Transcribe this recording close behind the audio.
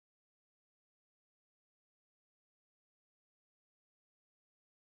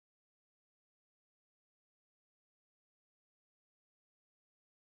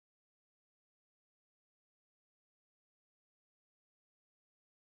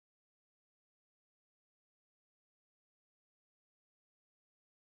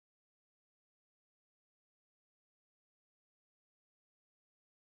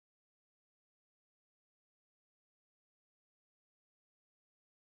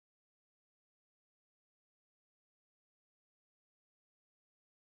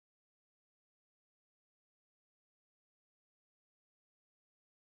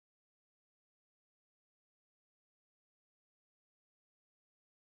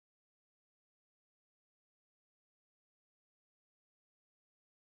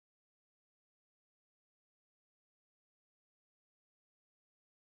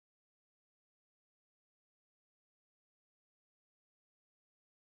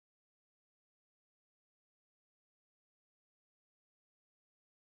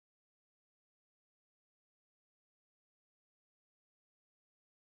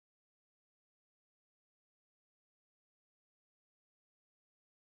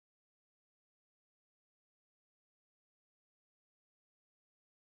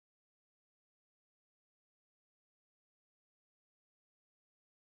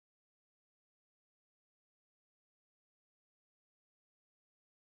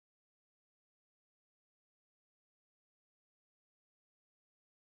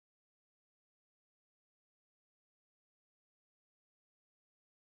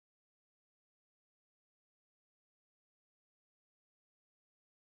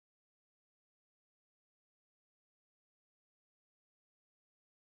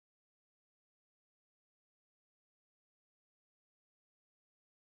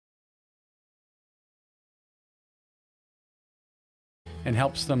and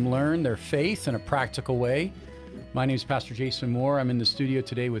helps them learn their faith in a practical way. My name is Pastor Jason Moore. I'm in the studio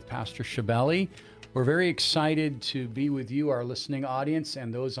today with Pastor Scibelli. We're very excited to be with you, our listening audience,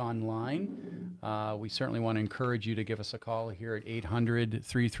 and those online. We certainly want to encourage you to give us a call here at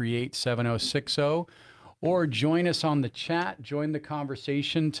 800-338-7060, or join us on the chat, join the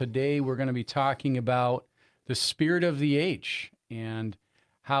conversation. Today we're going to be talking about the spirit of the age and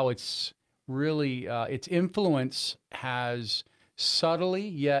how it's really, its influence has subtly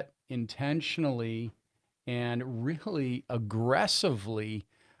yet intentionally and really aggressively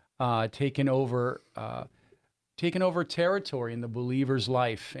taken over territory in the believer's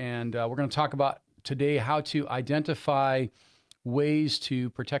life. And we're going to talk about today how to identify ways to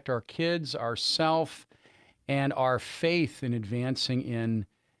protect our kids, ourself, and our faith in advancing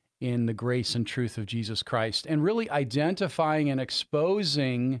in the grace and truth of Jesus Christ, and really identifying and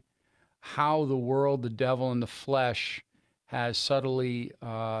exposing how the world, the devil, and the flesh has subtly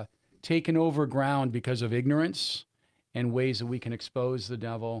taken over ground because of ignorance, and ways that we can expose the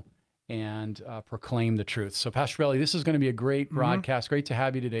devil and proclaim the truth. So, Pastor Scibelli, this is going to be a great broadcast. Great to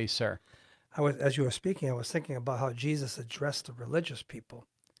have you today, sir. As you were speaking, I was thinking about how Jesus addressed the religious people.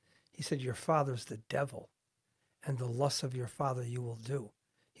 He said, "Your father's the devil, and the lusts of your father you will do."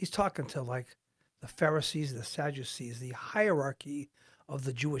 He's talking to like the Pharisees, the Sadducees, the hierarchy of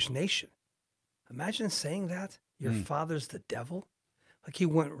the Jewish nation. Imagine saying that, your father's the devil. Like he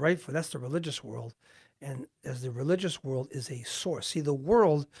went right for, that's the religious world. And as the religious world is a source. See, the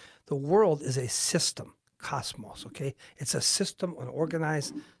world is a system, cosmos, okay? It's a system, an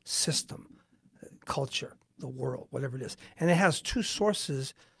organized system, culture, the world, whatever it is. And it has two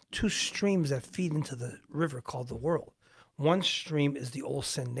sources, two streams that feed into the river called the world. One stream is the old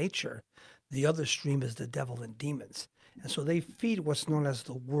sin nature. The other stream is the devil and demons. And so they feed what's known as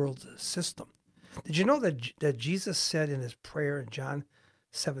the world system. Did you know that Jesus said in his prayer in John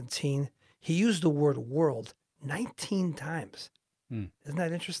 17, he used the word world 19 times. Isn't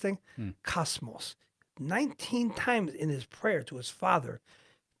that interesting? Cosmos. 19 times in his prayer to his Father,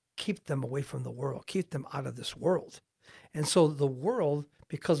 keep them away from the world, keep them out of this world. And so the world,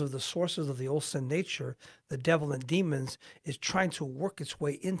 because of the sources of the old sin nature, the devil and demons, is trying to work its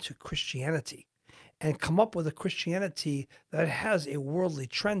way into Christianity and come up with a Christianity that has a worldly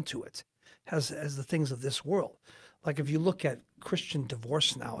trend to it, has the things of this world. Like if you look at Christian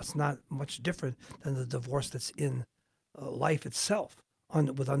divorce now, it's not much different than the divorce that's in life itself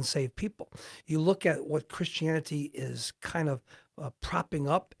with unsaved people. You look at what Christianity is kind of propping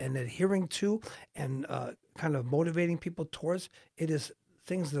up and adhering to and kind of motivating people towards, it is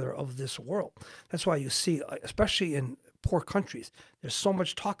things that are of this world. That's why you see, especially in poor countries, there's so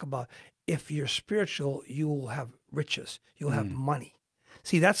much talk about if you're spiritual, you will have riches, you'll have money.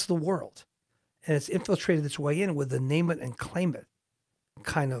 See, that's the world. And it's infiltrated its way in with the name it and claim it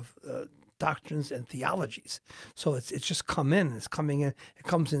kind of doctrines and theologies. So it's just come in. It's coming in. It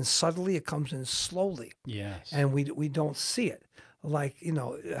comes in subtly. It comes in slowly. Yes. And we don't see it. Like, you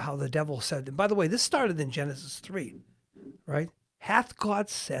know, how the devil said. And by the way, this started in Genesis 3, right? Hath God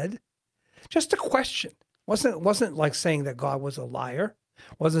said? Just a question. Wasn't like saying that God was a liar.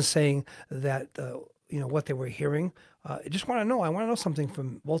 Wasn't saying that, what they were hearing. I just want to know. I want to know something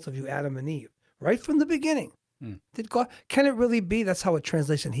from both of you, Adam and Eve. Right from the beginning, did God? Can it really be? That's how it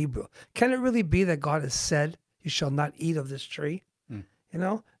translates in Hebrew. Can it really be that God has said, "You shall not eat of this tree"? You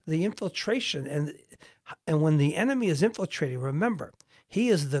know, the infiltration, and when the enemy is infiltrating, remember, he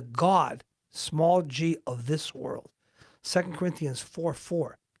is the God, small g, of this world. 2 Corinthians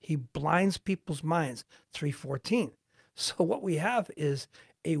 4:4. He blinds people's minds. 3:14. So what we have is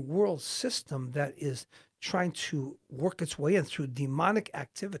a world system that is trying to work its way in through demonic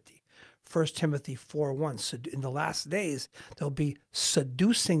activity. 1 Timothy 4:1, so in the last days, there'll be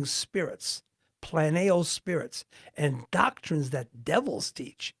seducing spirits, planeo spirits, and doctrines that devils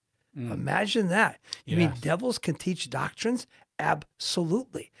teach. Imagine that. You mean devils can teach doctrines?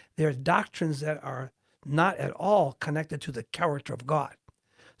 Absolutely. They're doctrines that are not at all connected to the character of God.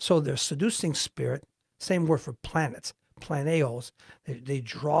 So they're seducing spirit, same word for planets, planeos, they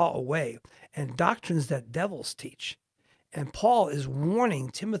draw away, and doctrines that devils teach. And Paul is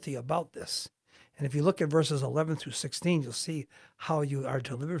warning Timothy about this. And if you look at verses 11 through 16, you'll see how you are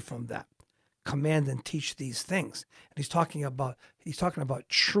delivered from that. Command and teach these things. And he's talking about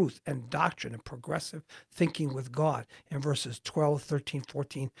truth and doctrine and progressive thinking with God in verses 12, 13,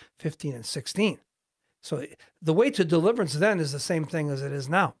 14, 15, and 16. So the way to deliverance then is the same thing as it is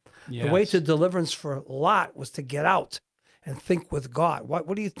now. Yes. The way to deliverance for Lot was to get out and think with God.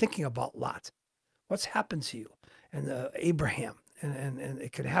 What are you thinking about, Lot? What's happened to you? And Abraham, and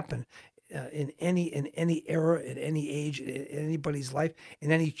it could happen in any era, in any age, in anybody's life,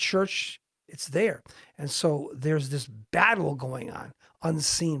 in any church. It's there, and so there's this battle going on,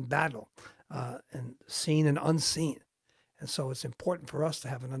 unseen battle, and seen and unseen. And so it's important for us to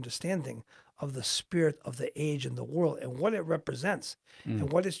have an understanding of the spirit of the age and the world and what it represents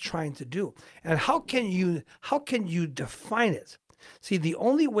and what it's trying to do. And how can you define it? See, the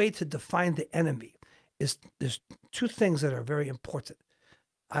only way to define the enemy is there's two things that are very important.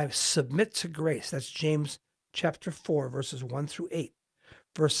 I submit to grace. That's James chapter 4, verses 1 through 8.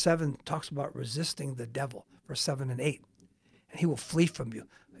 Verse 7 talks about resisting the devil, verse 7 and 8. And he will flee from you.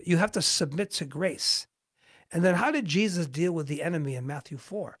 You have to submit to grace. And then how did Jesus deal with the enemy in Matthew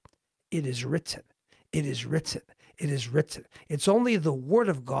 4? It is written. It is written. It is written. It's only the word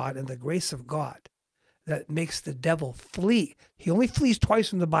of God and the grace of God that makes the devil flee. He only flees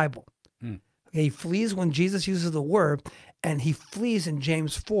twice in the Bible. Okay, he flees when Jesus uses the word, and he flees in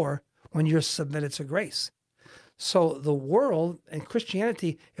James 4 when you're submitted to grace. So the world and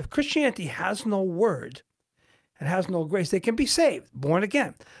Christianity, if Christianity has no word, and has no grace, they can be saved, born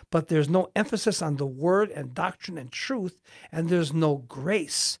again. But there's no emphasis on the word and doctrine and truth, and there's no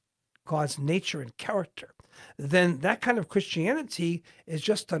grace, God's nature and character. Then that kind of Christianity is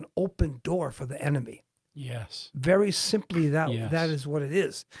just an open door for the enemy. Yes. Very simply, that Yes. is what it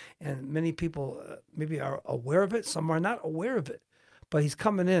is. And many people maybe are aware of it. Some are not aware of it. But he's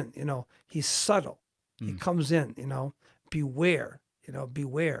coming in, he's subtle. He comes in, beware,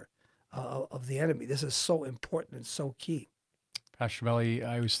 beware of the enemy. This is so important and so key. Pastor Scibelli,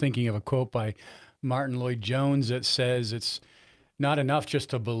 I was thinking of a quote by Martin Lloyd-Jones that says it's not enough just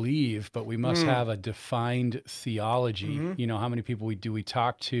to believe, but we must have a defined theology. You know, how many people we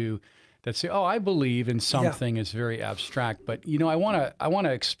talk to that say, "Oh, I believe in something." Is very abstract. But I want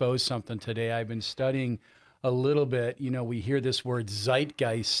to expose something today. I've been studying a little bit. We hear this word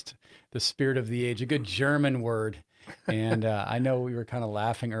Zeitgeist, the spirit of the age, a good German word. And I know we were kind of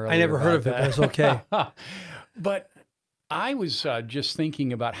laughing earlier. I never heard of it, but it's okay. But I was just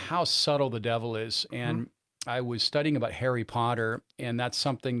thinking about how subtle the devil is. And I was studying about Harry Potter, and that's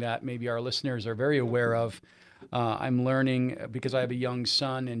something that maybe our listeners are very aware of. I'm learning because I have a young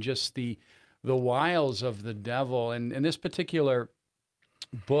son, and just the wiles of the devil. And in this particular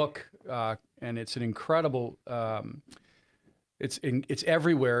book, and it's an incredible it's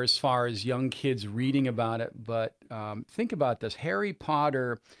everywhere as far as young kids reading about it. But think about this. Harry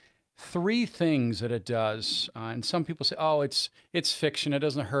Potter, 3 things that it does. And some people say, oh, it's fiction. It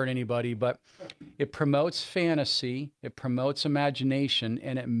doesn't hurt anybody. But it promotes fantasy. It promotes imagination.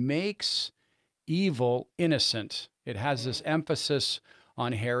 And it makes evil innocent. It has this emphasis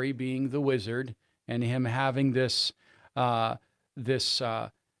on Harry being the wizard and him having this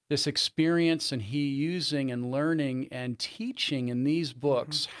experience, and he using and learning and teaching in these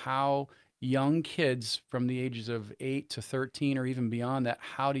books how young kids from the ages of 8 to 13 or even beyond that,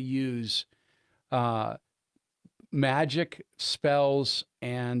 how to use magic, spells,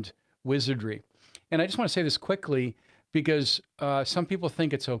 and wizardry. And I just want to say this quickly because some people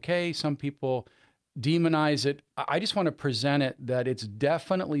think it's okay. Some people demonize it. I just want to present it that it's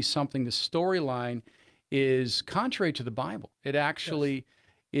definitely something. The storyline is contrary to the Bible. It actually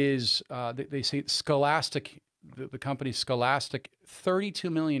is, they say Scholastic, the company Scholastic, 32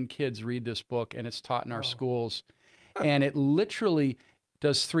 million kids read this book, and it's taught in our schools. And it literally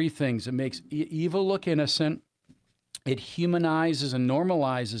does 3 things. It makes evil look innocent, it humanizes and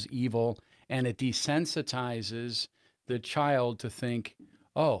normalizes evil, and it desensitizes the child to think,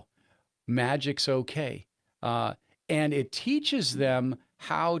 oh, magic's okay. And it teaches them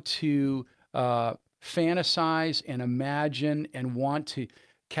how to fantasize and imagine and want to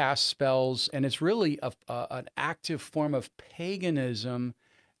cast spells. And it's really an active form of paganism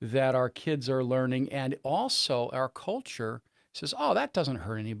that our kids are learning. And also our culture says, oh, that doesn't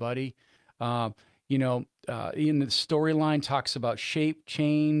hurt anybody. In the storyline talks about shape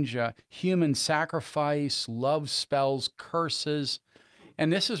change, human sacrifice, love spells, curses.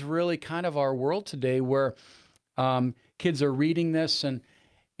 And this is really kind of our world today, where kids are reading this and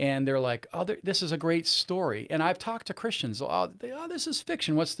they're like, oh, this is a great story. And I've talked to Christians, oh, this is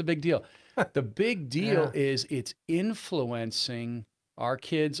fiction. What's the big deal? The big deal is it's influencing our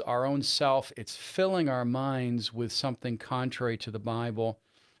kids, our own self. It's filling our minds with something contrary to the Bible.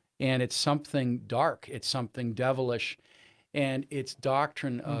 And it's something dark. It's something devilish. And it's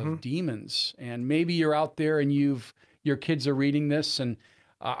doctrine of demons. And maybe you're out there and your kids are reading this, and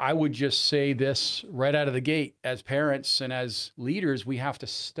I would just say this right out of the gate. As parents and as leaders, we have to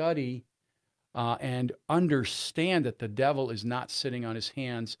study and understand that the devil is not sitting on his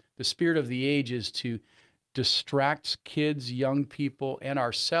hands. The spirit of the age is to distracts kids, young people, and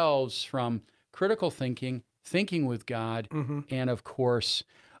ourselves from critical thinking, thinking with God, and of course,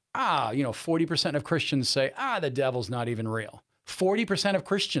 40% of Christians say, the devil's not even real. 40% of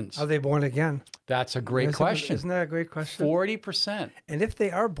Christians. Are they born again? That's a great question. Isn't that a great question? 40%. And if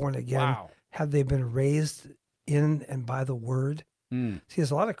they are born again, Wow. have they been raised in and by the word? See,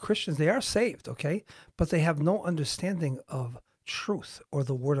 there's a lot of Christians, they are saved, okay? But they have no understanding of truth or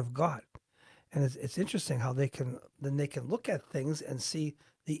the word of God. And it's interesting how they can look at things and see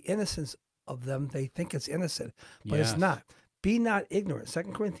the innocence of them. They think it's innocent, but Yes. it's not. Be not ignorant.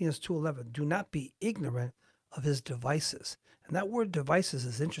 2 Corinthians 2:11. Do not be ignorant of his devices. And that word devices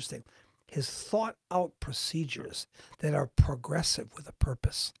is interesting. His thought out procedures that are progressive with a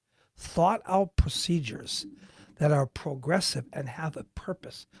purpose. Thought out procedures that are progressive and have a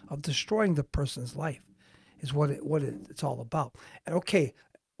purpose of destroying the person's life is what it's all about. And okay,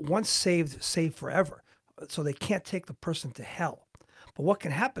 once saved, saved forever. So they can't take the person to hell. But what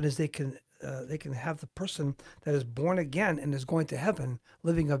can happen is they can have the person that is born again and is going to heaven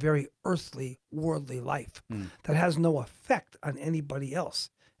living a very earthly, worldly life that has no effect on anybody else.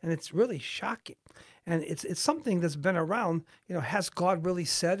 And it's really shocking. And it's something that's been around. Has God really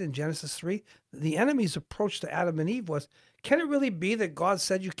said in Genesis 3? The enemy's approach to Adam and Eve was, can it really be that God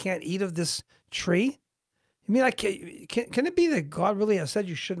said you can't eat of this tree? You mean, can it be that God really has said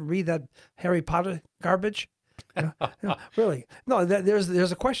you shouldn't read that Harry Potter garbage? Really? No,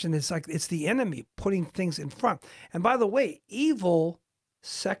 there's a question. It's like it's the enemy putting things in front. And by the way, evil,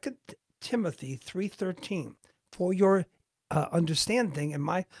 2 Timothy 3:13, for your understanding and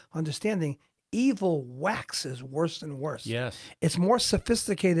my understanding, evil waxes worse and worse. Yes. It's more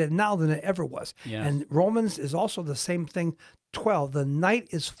sophisticated now than it ever was. Yes. And Romans is also the same thing. 12, the night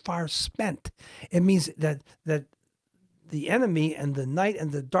is far spent. It means that the enemy and the night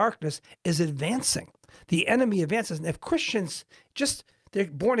and the darkness is advancing. The enemy advances. And if Christians they're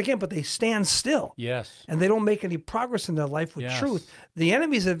born again, but they stand still. Yes. And they don't make any progress in their life with Yes. truth, the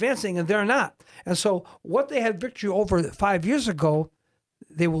enemy's advancing and they're not. And so what they had victory over 5 years ago,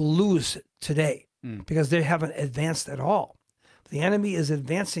 they will lose today because they haven't advanced at all. The enemy is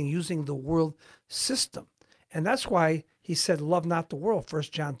advancing using the world system. And that's why he said, love not the world, 1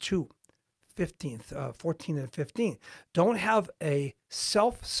 John 2, 14 and 15. Don't have a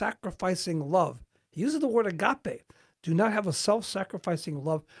self-sacrificing love. He uses the word agape. Do not have a self-sacrificing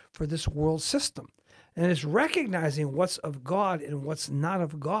love for this world system. And it's recognizing what's of God and what's not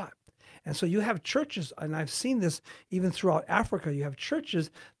of God. And so you have churches, and I've seen this even throughout Africa, you have churches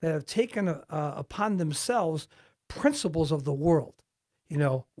that have taken upon themselves principles of the world.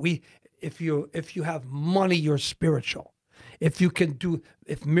 If you have money, you're spiritual.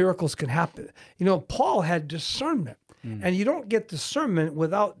 If miracles can happen. Paul had discernment. And you don't get discernment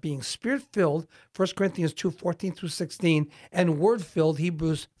without being spirit-filled, 1 Corinthians 2:14 through 16, and word-filled,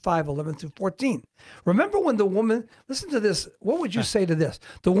 Hebrews 5:11 through 14. Remember when the woman, listen to this, what would you say to this?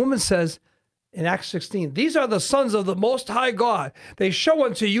 The woman says in Acts 16, these are the sons of the Most High God. They show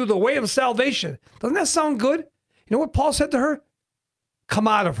unto you the way of salvation. Doesn't that sound good? You know what Paul said to her? Come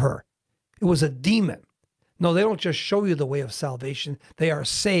out of her. It was a demon. No, they don't just show you the way of salvation. They are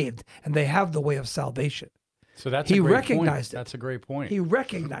saved, and they have the way of salvation. So that's He a great recognized point. it. That's a great point. He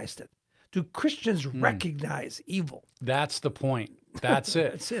recognized it. Do Christians recognize evil? That's the point. That's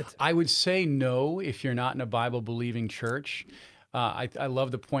it. That's it. I would say no if you're not in a Bible-believing church. I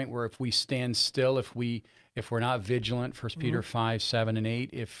love the point where if we stand still, if we're not vigilant, 1 Peter 5, 7, and 8,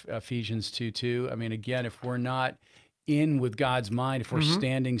 if Ephesians 2:2. I mean, again, if we're not in with God's mind, if we're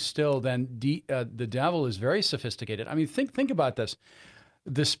standing still, then the devil is very sophisticated. I mean, think about this.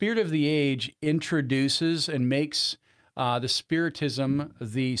 The spirit of the age introduces and makes the spiritism,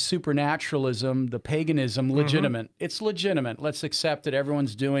 the supernaturalism, the paganism legitimate. It's legitimate. Let's accept it.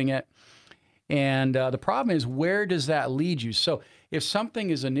 Everyone's doing it. And the problem is, where does that lead you? So if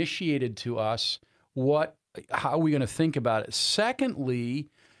something is initiated to us, how are we going to think about it? Secondly,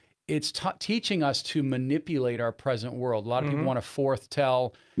 it's teaching us to manipulate our present world. A lot of people want to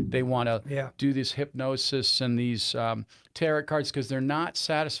foretell. They want to do this hypnosis and these tarot cards because they're not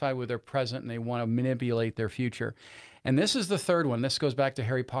satisfied with their present and they want to manipulate their future. And this is the third one. This goes back to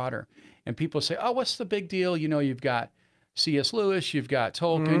Harry Potter. And people say, oh, what's the big deal? You've got C.S. Lewis, you've got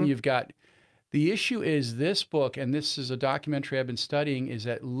Tolkien, you've got... The issue is this book, and this is a documentary I've been studying, is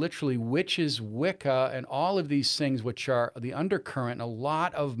that literally witches, Wicca, and all of these things, which are the undercurrent, a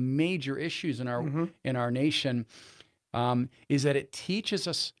lot of major issues in our nation, is that it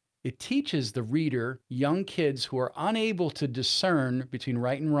teaches the reader, young kids who are unable to discern between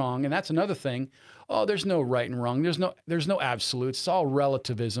right and wrong, and that's another thing. Oh, there's no right and wrong. There's no absolutes. It's all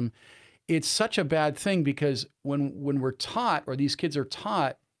relativism. it's such a bad thing because when we're taught, or these kids are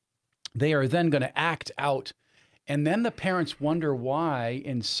taught, they are then going to act out. And then the parents wonder why,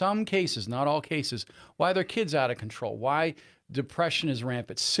 in some cases, not all cases, why their kid's out of control, why depression is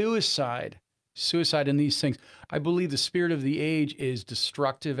rampant, suicide and these things. I believe the spirit of the age is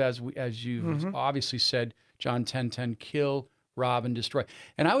destructive, as you've obviously said, John 10:10, kill, rob, and destroy.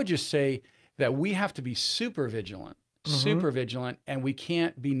 And I would just say that we have to be super vigilant, and we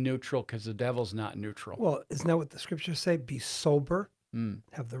can't be neutral because the devil's not neutral. Well, isn't that what the scriptures say? Be sober,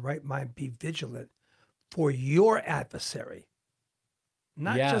 have the right mind, be vigilant, for your adversary,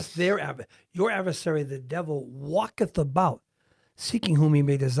 not just their adversary. Your adversary, the devil, walketh about, seeking whom he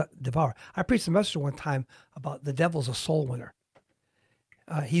may devour. I preached a message one time about the devil's a soul winner.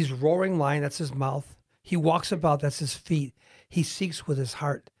 He's roaring lion, that's his mouth. He walks about, that's his feet. He seeks with his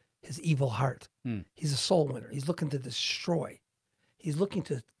heart, his evil heart. He's a soul winner. He's looking to destroy. He's looking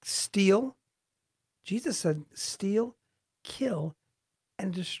to steal. Jesus said, steal, kill,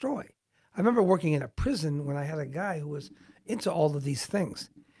 and destroy. I remember working in a prison when I had a guy who was into all of these things.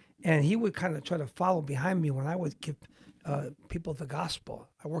 And he would kind of try to follow behind me when I would give people the gospel.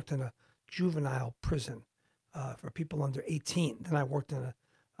 I worked in a juvenile prison for people under 18. Then I worked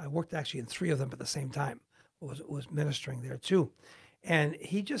actually in 3 of them at the same time. Was ministering there too. And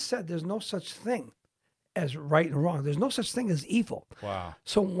he just said there's no such thing as right and wrong. There's no such thing as evil. Wow.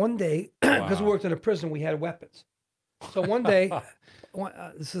 So one day, because we worked in a prison, we had weapons. So one day,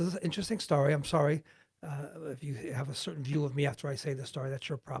 this is an interesting story. I'm sorry if you have a certain view of me after I say the story. That's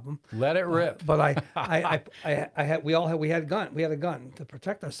your problem. Let it rip. But we had a gun to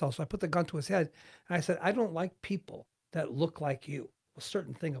protect ourselves. So I put the gun to his head, and I said, I don't like people that look like you. A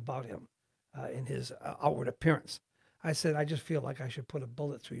certain thing about him in his outward appearance. I said, I just feel like I should put a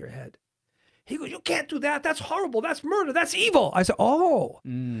bullet through your head. He goes, you can't do that. That's horrible. That's murder. That's evil. I said, oh,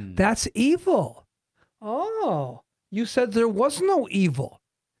 that's evil. Oh, you said there was no evil.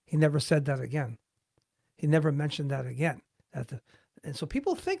 He never said that again. He never mentioned that again. And so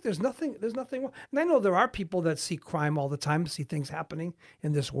people think there's nothing wrong. And I know there are people that see crime all the time, see things happening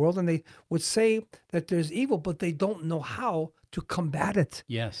in this world, and they would say that there's evil, but they don't know how to combat it.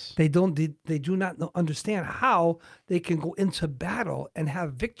 Yes. They do not understand how they can go into battle and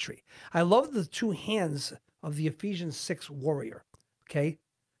have victory. I love the 2 hands of the Ephesians 6 warrior. Okay?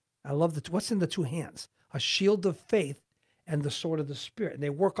 I love what's in the 2 hands? A shield of faith and the sword of the Spirit. And they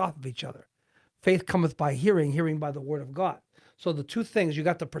work off of each other. Faith cometh by hearing, hearing by the word of God. So the 2 things, you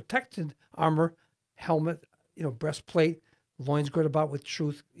got the protected armor, helmet, breastplate, loins girded about with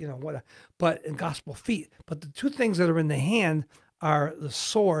truth, and gospel feet. But the 2 things that are in the hand are the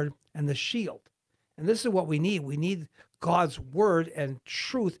sword and the shield. And this is what we need. We need God's word and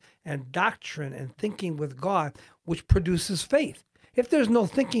truth and doctrine and thinking with God, which produces faith. If there's no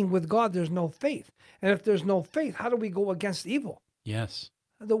thinking with God, there's no faith. And if there's no faith, how do we go against evil? Yes.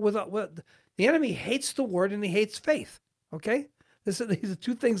 The enemy hates the word and he hates faith. Okay? These are the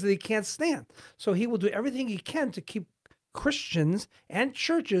 2 things that he can't stand. So he will do everything he can to keep Christians and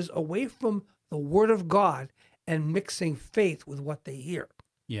churches away from the word of God and mixing faith with what they hear.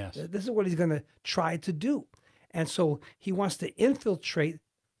 Yes. This is what he's going to try to do. And so he wants to infiltrate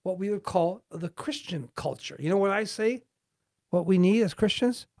what we would call the Christian culture. You know what I say? What we need as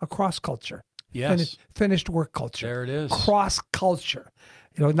Christians? A cross culture. Yes. Finished work culture. There it is. Cross culture.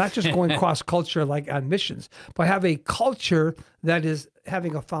 Not just going cross culture like on missions, but have a culture that is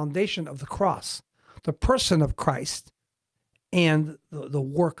having a foundation of the cross, the person of Christ, and the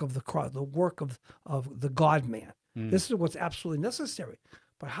work of the cross, the work of the God-man. This is what's absolutely necessary.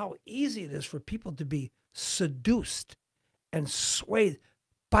 But how easy it is for people to be seduced and swayed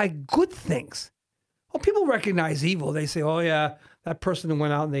by good things. Well, people recognize evil. They say, oh, yeah, that person who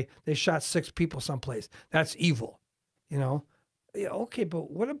went out and they shot 6 people someplace. That's evil, Yeah, okay,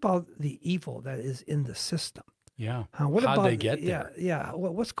 but what about the evil that is in the system? Yeah. What How'd about they get there? Yeah.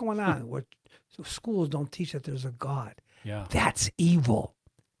 What's going on? So schools don't teach that there's a God. Yeah. That's evil.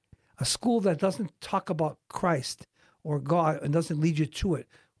 A school that doesn't talk about Christ or God and doesn't lead you to it.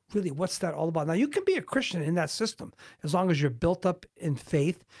 Really, what's that all about? Now, you can be a Christian in that system as long as you're built up in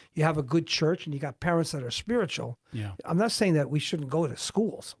faith, you have a good church, and you got parents that are spiritual. Yeah. I'm not saying that we shouldn't go to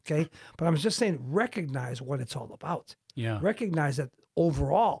schools, okay? But I'm just saying recognize what it's all about. Yeah. Recognize that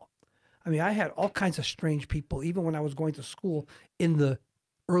overall. I mean, I had all kinds of strange people, even when I was going to school in the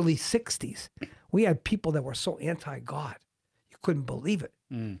early 60s. We had people that were so anti-God. You couldn't believe it,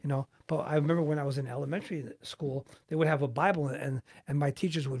 But I remember when I was in elementary school, they would have a Bible and my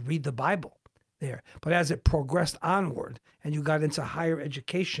teachers would read the Bible there. But as it progressed onward and you got into higher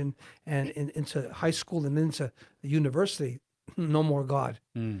education and into high school and into the university, no more God,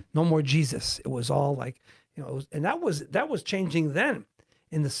 Mm. no more Jesus. It was all like, and that was changing then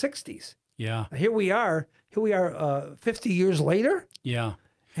in the 60s. Yeah. Here we are 50 years later, Yeah.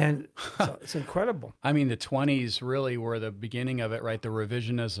 and so it's incredible. I mean, the 20s really were the beginning of it, right? The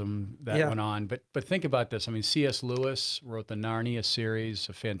revisionism that Yeah. went on. But think about this. I mean, C.S. Lewis wrote the Narnia series,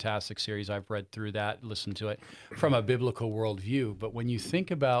 a fantastic series. I've read through that, listened to it from a biblical worldview. But when you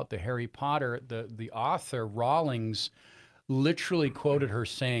think about the Harry Potter, the author Rawlings literally quoted her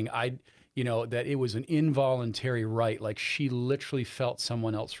saying, that it was an involuntary right. Like she literally felt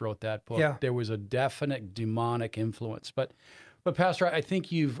someone else wrote that book. Yeah. There was a definite demonic influence. But Pastor, I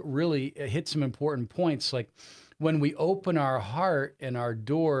think you've really hit some important points. Like when we open our heart and our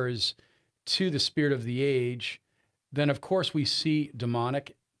doors to the spirit of the age, then of course we see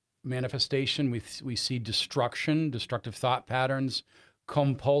demonic manifestation. We see destructive thought patterns,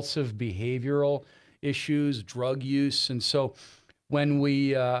 compulsive behavioral issues, drug use. And so when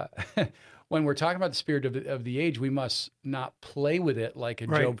we when we're talking about the spirit of the age, we must not play with it like in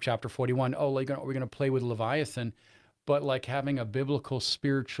Right. Job chapter 41. Oh, like we're going to play with Leviathan, but like having a biblical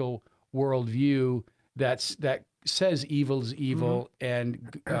spiritual worldview that says evil is evil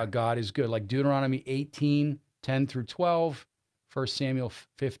and God is good. Like Deuteronomy 18:10 through 12, 1 Samuel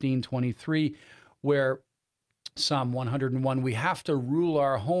 15:23, where Psalm 101, we have to rule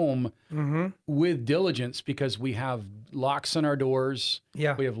our home with diligence because we have locks on our doors.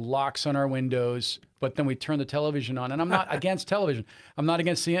 Yeah. We have locks on our windows, but then we turn the television on. And I'm not against television. I'm not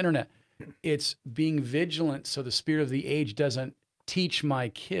against the internet. It's being vigilant so the spirit of the age doesn't teach my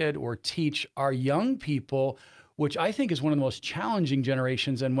kid or teach our young people, which I think is one of the most challenging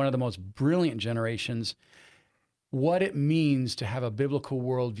generations and one of the most brilliant generations, what it means to have a biblical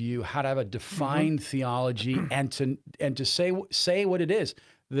worldview, how to have a defined theology, and to say what it is.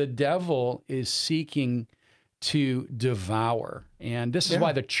 The devil is seeking to devour. And this is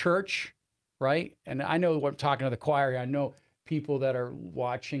why the church, right? And I know I'm talking to the choir. I know people that are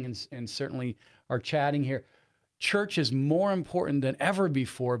watching and certainly are chatting here. Church is more important than ever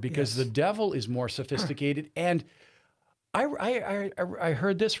before because the devil is more sophisticated. And I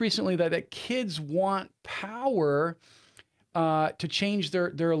heard this recently that kids want power to change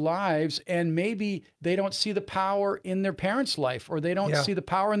their lives, and maybe they don't see the power in their parents' life, or they don't see the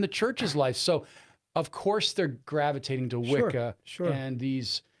power in the church's life. So, of course, they're gravitating to Wicca and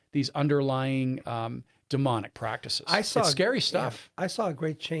these underlying demonic practices. It's scary stuff. Yeah, I saw a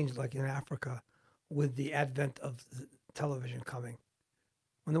great change, like in Africa, with the advent of the television coming.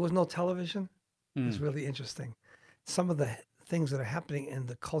 When there was no television, it was really interesting. Some of the things that are happening in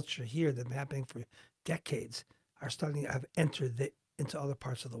the culture here that have been happening for decades are starting to have entered into other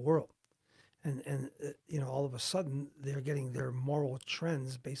parts of the world. And all of a sudden, they're getting their moral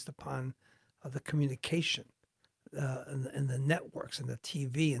trends based upon the communication and the networks and the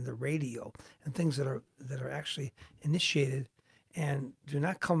TV and the radio and things that are actually initiated and do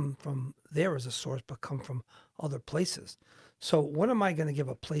not come from there as a source, but come from other places. So what am I going to give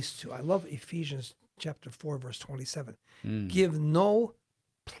a place to? I love Ephesians chapter 4, verse 27. Give no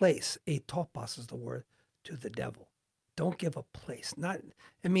place, a topos is the word, to the devil. Don't give a place.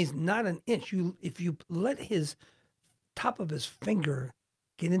 It means not an inch. If you let his top of his finger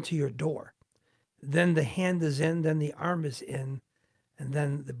get into your door, then the hand is in, then the arm is in, and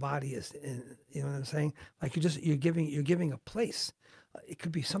then the body is in. You know what I'm saying? Like you're giving a place. It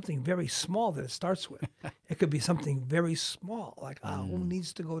could be something very small that it starts with. It could be something very small, like who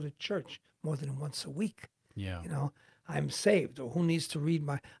needs to go to church more than once a week? Yeah. I'm saved, or who needs to read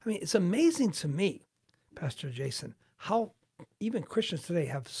it's amazing to me, Pastor Jason, how even Christians today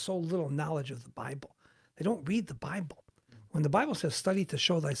have so little knowledge of the Bible. They don't read the Bible. When the Bible says, study to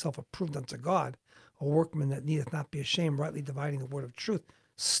show thyself approved unto God, a workman that needeth not be ashamed, rightly dividing the word of truth.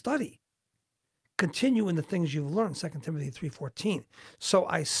 Study. Continue in the things you've learned, 2 Timothy 3:14. So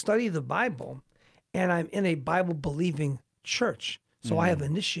I study the Bible, and I'm in a Bible-believing church. So I have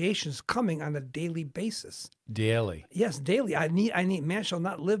initiations coming on a daily basis. Daily. Yes, daily. I need man shall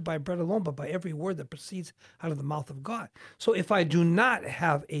not live by bread alone, but by every word that proceeds out of the mouth of God. So if I do not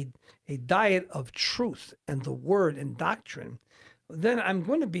have a diet of truth and the word and doctrine, then I'm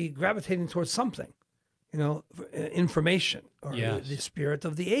going to be gravitating towards something, information or the spirit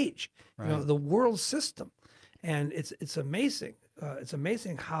of the age, the world system. And it's amazing. It's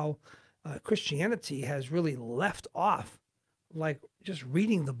amazing how Christianity has really left off like just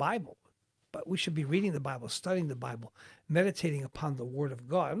reading the Bible. But we should be reading the Bible, studying the Bible, meditating upon the Word of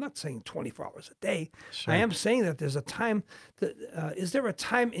God. I'm not saying 24 hours a day. Sure. I am saying that there's a time that, is there a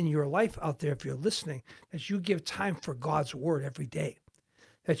time in your life out there, if you're listening, that you give time for God's Word every day?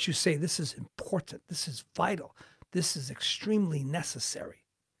 That you say, this is important, this is vital. this is extremely necessary.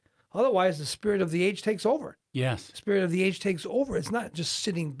 Otherwise, the spirit of the age takes over. Yes. The spirit of the age takes over. It's not just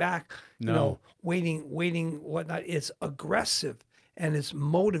sitting back, No. waiting, whatnot. It's aggressive and it's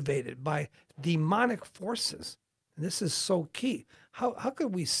motivated by demonic forces. And this is so key. How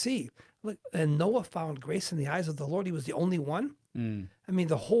could we see? Look, and Noah found grace in the eyes of the Lord. He was the only one. I mean,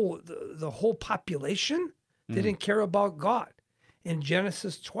 the whole population didn't care about God. In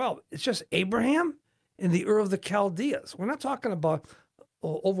Genesis 12, it's just Abraham and the Ur of the Chaldeans. We're not talking about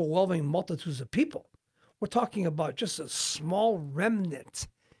overwhelming multitudes of people. We're talking about just a small remnant.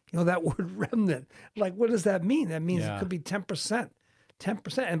 You know, that word remnant, like, what does that mean? That means it could be 10%.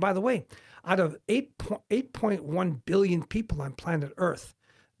 10%. And by the way, out of 8.1 billion people on planet Earth,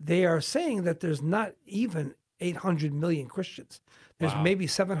 they are saying that there's not even 800 million Christians. There's maybe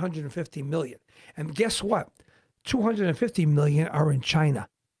 750 million. And guess what? 250 million are in China.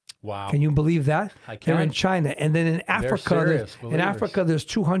 Wow. Can you believe that? I can. They're in China. And then in Africa, there's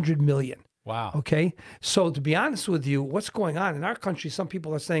 200 million. Wow. Okay. So to be honest with you, what's going on in our country, some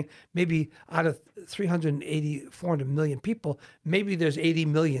people are saying maybe out of 380, 400 million people, maybe there's 80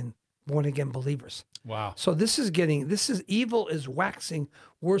 million born again believers. Wow. So evil is waxing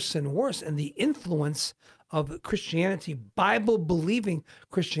worse and worse. And the influence of Christianity, Bible believing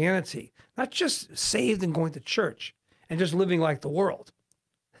Christianity, not just saved and going to church and just living like the world.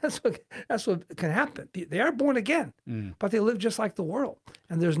 That's what can happen. They are born again, but they live just like the world.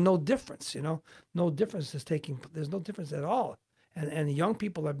 And there's no difference, no difference there's no difference at all. And young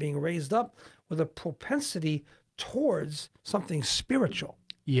people are being raised up with a propensity towards something spiritual.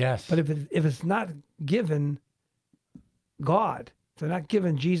 Yes. But if it's not given God, if they're not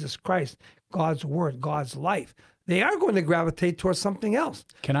given Jesus Christ, God's word, God's life, they are going to gravitate towards something else.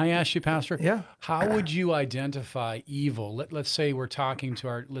 Can I ask you, Pastor? Yeah. How would you identify evil? Let's say we're talking to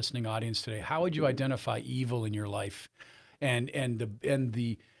our listening audience today. How would you identify evil in your life? And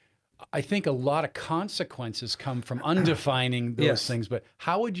the I think a lot of consequences come from undefining those things. But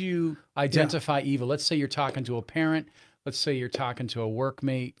how would you identify evil? Let's say you're talking to a parent. Let's say you're talking to a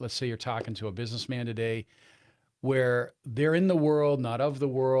workmate. Let's say you're talking to a businessman today, where they're in the world, not of the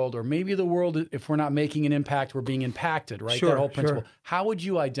world, or maybe the world, if we're not making an impact, we're being impacted, right? That whole principle. How would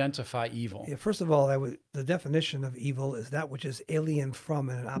you identify evil? Yeah, first of all, the definition of evil is that which is alien from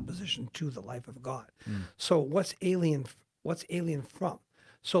and in opposition to the life of God. So what's alien from?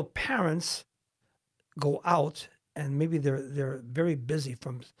 So parents go out and maybe they're very busy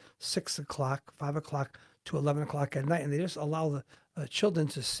from 6 o'clock, 5 o'clock to 11 o'clock at night, and they just allow the children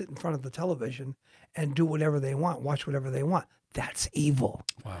to sit in front of the television and do whatever they want, watch whatever they want. That's evil.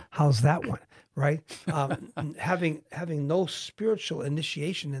 Wow. How's that one, right? Having no spiritual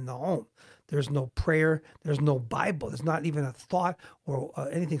initiation in the home. There's no prayer. There's no Bible. There's not even a thought or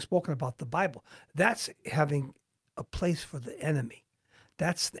anything spoken about the Bible. That's having a place for the enemy.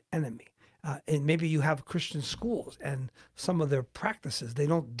 That's the enemy. And maybe you have Christian schools and some of their practices, they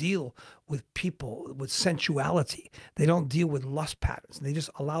don't deal with people with sensuality. They don't deal with lust patterns. They just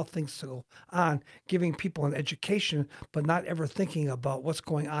allow things to go on, giving people an education, but not ever thinking about what's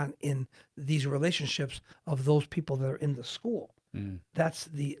going on in these relationships of those people that are in the school. That's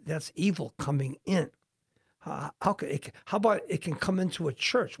evil coming in. How about it can come into a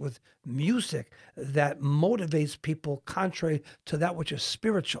church with music that motivates people contrary to that which is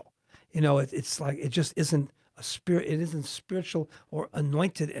spiritual. It's like it just isn't a spirit. It isn't spiritual or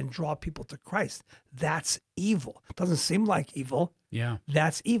anointed and draw people to Christ. That's evil. Doesn't seem like evil. Yeah.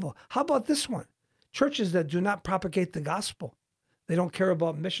 That's evil. How about this one? Churches that do not propagate the gospel. They don't care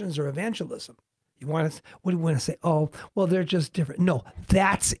about missions or evangelism. What do you want to say? Oh, well, they're just different. No,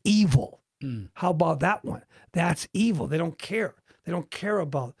 that's evil. How about that one? That's evil. They don't care. They don't care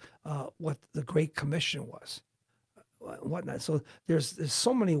about what the Great Commission was. Whatnot. So there's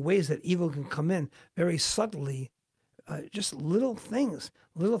so many ways that evil can come in very subtly, just little things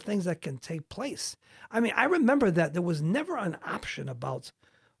that can take place. I mean, I remember that there was never an option about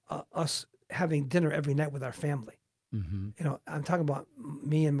us having dinner every night with our family. I'm talking about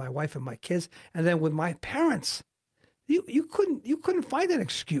me and my wife and my kids, and then with my parents, you couldn't find an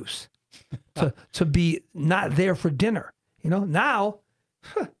excuse to be not there for dinner. Now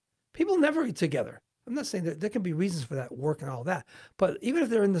people never eat together. I'm not saying that there can be reasons for that, work and all that, but even if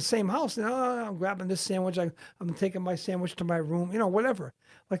they're in the same house, I'm grabbing this sandwich, I'm taking my sandwich to my room, whatever.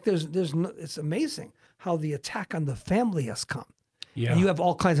 Like it's amazing how the attack on the family has come. Yeah. And you have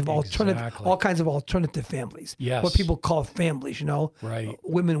all kinds of alternative families. Yes. What people call families, Right.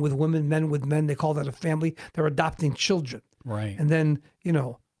 Women with women, men with men, they call that a family. They're adopting children. Right. And then,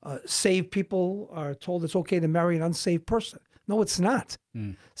 saved people are told it's okay to marry an unsaved person. No, it's not.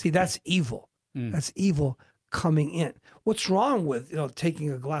 See, that's evil. That's evil coming in. What's wrong with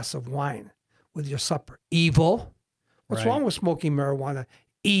taking a glass of wine with your supper? Evil. What's wrong with smoking marijuana?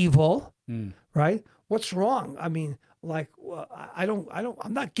 Evil. Right? What's wrong? I mean, like,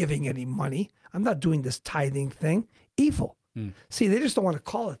 I'm not giving any money. I'm not doing this tithing thing. Evil. See, they just don't want to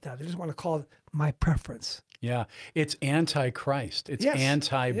call it that. They just want to call it my preference. Yeah, it's anti-Christ. It's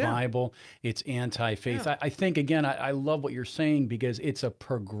anti-Bible. It's anti-faith. I think, again, I love what you're saying because it's a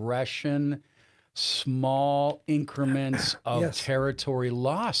progression, small increments of territory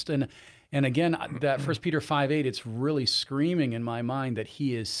lost. And again, that 1 Peter 5:8, it's really screaming in my mind that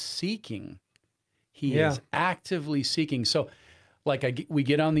he is seeking. He is actively seeking. So like we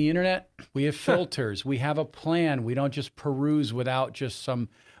get on the internet, we have filters, we have a plan. We don't just peruse without just some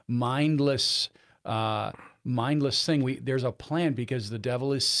mindless thing. There's a plan because the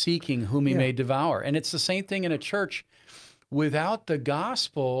devil is seeking whom he may devour. And it's the same thing in a church. Without the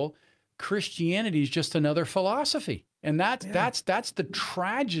gospel, Christianity is just another philosophy. And that's the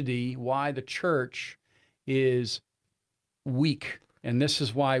tragedy why the church is weak. And this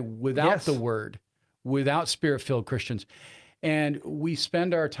is why without the word, without spirit-filled Christians, and we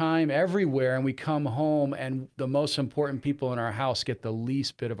spend our time everywhere and we come home and the most important people in our house get the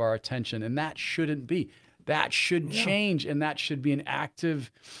least bit of our attention. And that shouldn't be. That should change. And that should be an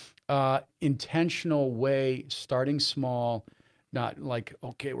active, intentional way, starting small, not like,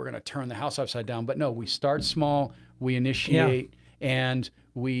 okay, we're going to turn the house upside down. But no, we start small, we initiate, and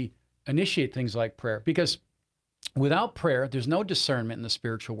we initiate things like prayer. Because without prayer, there's no discernment in the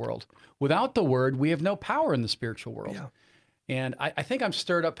spiritual world. Without the word, we have no power in the spiritual world. Yeah. And I think I'm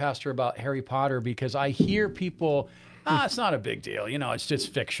stirred up, Pastor, about Harry Potter because I hear people, it's not a big deal. It's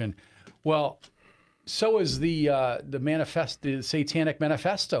just fiction. Well, so is the Satanic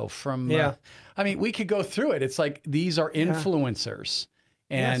Manifesto from, I mean, we could go through it. It's like these are influencers.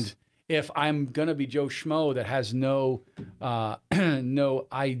 And if I'm going to be Joe Schmo that has no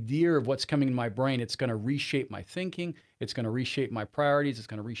idea of what's coming in my brain, it's going to reshape my thinking. It's going to reshape my priorities. It's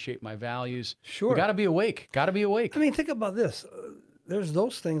going to reshape my values. Sure. We got to be awake. Got to be awake. I mean, think about this. There's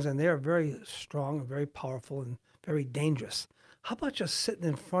those things, and they're very strong and very powerful and very dangerous. How about just sitting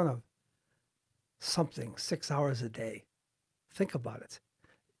in front of something 6 hours a day? Think about it.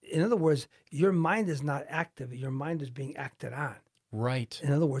 In other words, your mind is not active. Your mind is being acted on. Right.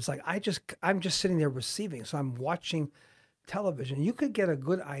 In other words, like I'm just sitting there receiving. So I'm watching television. You could get a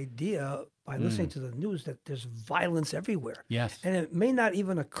good idea by listening to the news that there's violence everywhere. Yes. And it may not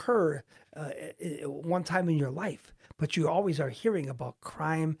even occur one time in your life, but you always are hearing about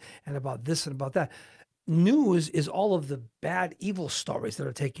crime and about this and about that. News is all of the bad, evil stories that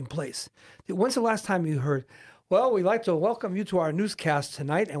are taking place. When's the last time you heard, well, we'd like to welcome you to our newscast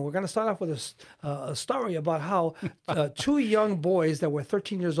tonight, and we're going to start off with a story about how two young boys that were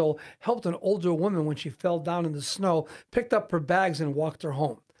 13 years old helped an older woman when she fell down in the snow, picked up her bags, and walked her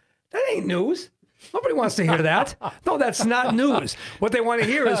home. That ain't news. Nobody wants to hear that. No, that's not news. What they want to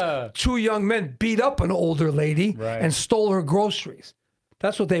hear is two young men beat up an older lady and stole her groceries.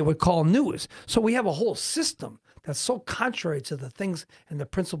 That's what they would call news. So we have a whole system that's so contrary to the things and the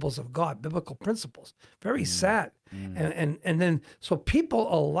principles of God, biblical principles. Very sad. And then, so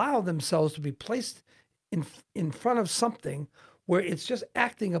people allow themselves to be placed in front of something where it's just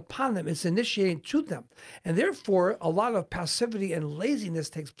acting upon them. It's initiating to them. And therefore, a lot of passivity and laziness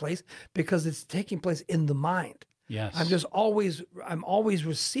takes place because it's taking place in the mind. Yes. I'm always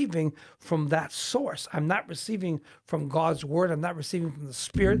receiving from that source. I'm not receiving from God's word. I'm not receiving from the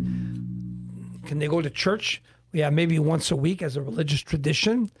Spirit. Can they go to church? Yeah, maybe once a week as a religious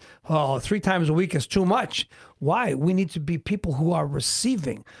tradition. Oh, 3 times a week is too much. Why? We need to be people who are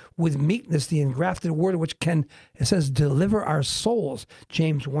receiving with meekness the engrafted word, which can, it says, deliver our souls,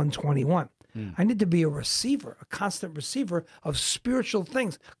 James 1:21. I need to be a receiver, a constant receiver of spiritual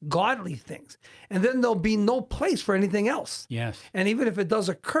things, godly things. And then there'll be no place for anything else. Yes. And even if it does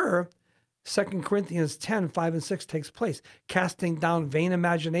occur, 2 Corinthians 10:5-6 takes place, casting down vain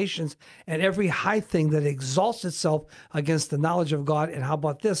imaginations and every high thing that exalts itself against the knowledge of God. And how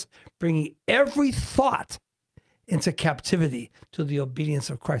about this? Bringing every thought into captivity to the obedience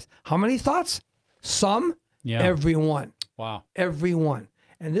of Christ. How many thoughts? Some? Yeah. Every one. Wow. Every one.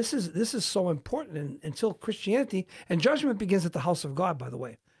 And this is so important until Christianity, and judgment begins at the house of God, by the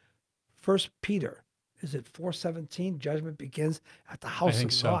way. 1 Peter, is it 4:17? Judgment begins at the house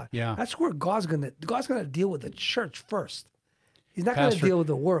of God. Yeah. That's where God's gonna deal with the church first. He's not going to deal with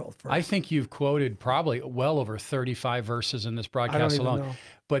the world first. I think you've quoted probably well over 35 verses in this broadcast alone. Know.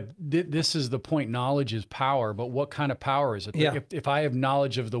 But this is the point. Knowledge is power. But what kind of power is it? Yeah. If I have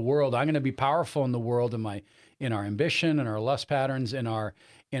knowledge of the world, I'm going to be powerful in the world in our ambition, in our lust patterns, in our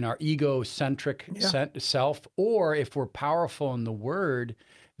in our egocentric self, or if we're powerful in the Word,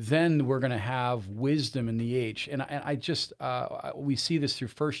 then we're going to have wisdom in the age. And I just, we see this through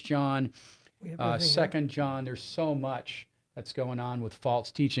 1 John, 2 John. There's so much that's going on with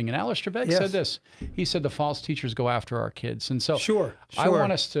false teaching. And Alistair Begg said this. He said the false teachers go after our kids. And so I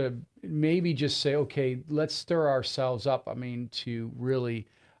want us to maybe just say, okay, let's stir ourselves up. I mean, to really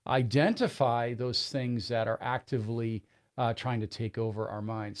identify those things that are actively trying to take over our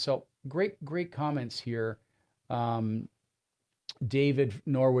minds. So great comments here. David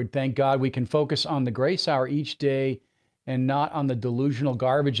Norwood, thank God we can focus on the grace hour each day and not on the delusional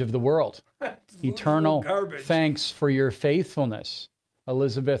garbage of the world. Eternal garbage. Thanks for your faithfulness.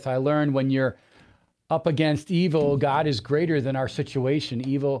 Elizabeth, I learned when you're up against evil, God is greater than our situation.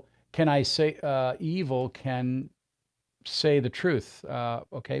 Evil can say the truth.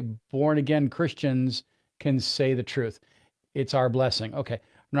 Okay, born again Christians can say the truth. It's our blessing. Okay, I'm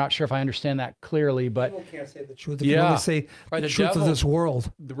not sure if I understand that clearly, but people can't say the truth. They can only say the truth of this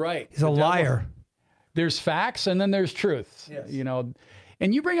world. Right, he's a liar. There's facts and then there's truth. Yes. You know,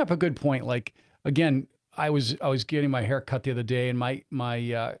 and you bring up a good point. Like again, I was getting my hair cut the other day, and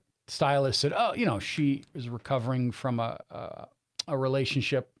my stylist said, "Oh, you know, she is recovering from a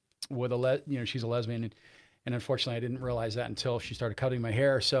relationship with she's a lesbian." And unfortunately, I didn't realize that until she started cutting my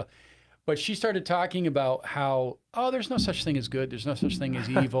hair. So, but she started talking about how, there's no such thing as good. There's no such thing as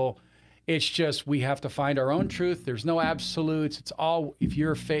evil. It's just we have to find our own truth. There's no absolutes. It's all if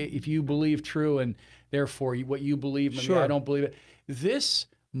you believe true, and therefore what you believe. Maybe I don't believe it. This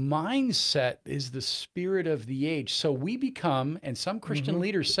mindset is the spirit of the age. So we become, and some Christian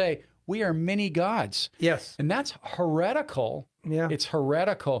leaders say, we are many gods. Yes, and that's heretical. Yeah, it's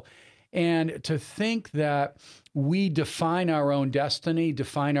heretical. And to think that we define our own destiny,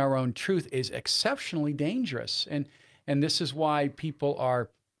 define our own truth is exceptionally dangerous. And this is why people are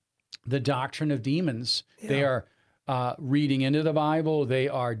the doctrine of demons. Yeah. They are reading into the Bible. They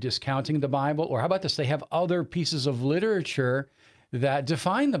are discounting the Bible. Or how about this? They have other pieces of literature that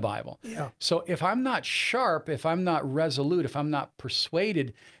define the Bible. Yeah. So if I'm not sharp, if I'm not resolute, if I'm not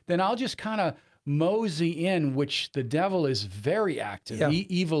persuaded, then I'll just kind of mosey in, which the devil is very active. Yeah.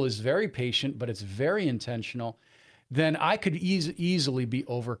 Evil is very patient, but it's very intentional. Then I could easily be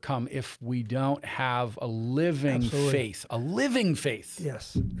overcome if we don't have a living faith, a living faith.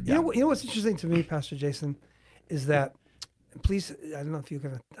 Yes. Yeah. You know what's interesting to me, Pastor Jason, is that, please, I don't know if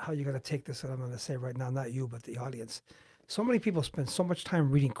how you're going to take this, what I'm going to say right now, not you, but the audience. So many people spend so much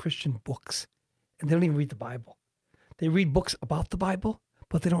time reading Christian books, and they don't even read the Bible. They read books about the Bible,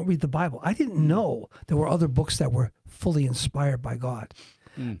 but they don't read the Bible. I didn't know there were other books that were fully inspired by God.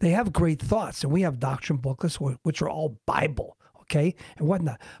 They have great thoughts, and we have doctrine booklets, which are all Bible, okay, and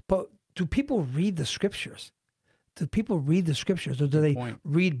whatnot. But do people read the scriptures? Do people read the scriptures, or do they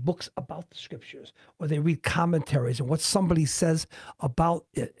read books about the scriptures, or they read commentaries and what somebody says about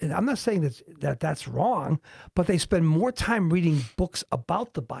it? And I'm not saying that's wrong, but they spend more time reading books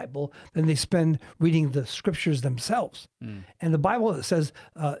about the Bible than they spend reading the scriptures themselves. And the Bible says,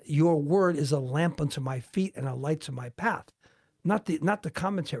 "Your word is a lamp unto my feet and a light to my path." Not the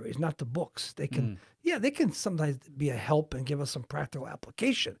commentaries, not the books. They can, they can sometimes be a help and give us some practical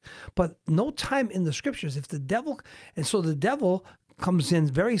application, but no time in the scriptures. If the devil comes in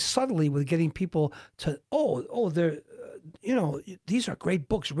very subtly with getting people to, they're, these are great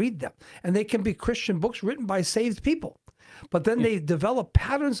books, read them. And they can be Christian books written by saved people. But then they develop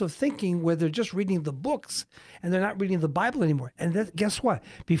patterns of thinking where they're just reading the books and they're not reading the Bible anymore. And then, guess what?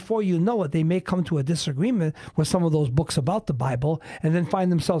 Before you know it, they may come to a disagreement with some of those books about the Bible and then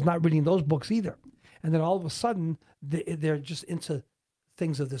find themselves not reading those books either. And then all of a sudden, they're just into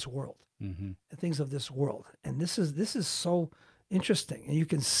things of this world. And things of this world. And this is so interesting. And you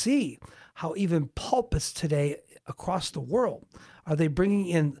can see how even pulpits today across the world, are they bringing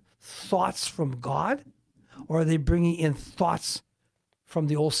in thoughts from God? Or are they bringing in thoughts from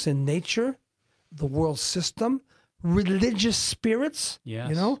the old sin nature, the world system, religious spirits?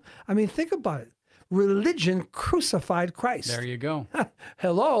 Yes. I mean, think about it. Religion crucified Christ. There you go.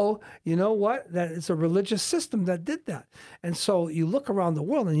 Hello. You know what? That it's a religious system that did that. And so you look around the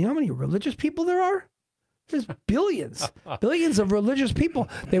world, and you know how many religious people there are? There's billions of religious people.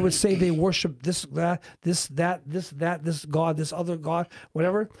 They would say they worship this God, this God, this other God,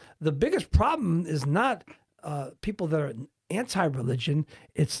 whatever. The biggest problem is not people that are anti-religion.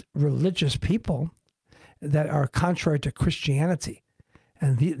 It's religious people that are contrary to Christianity.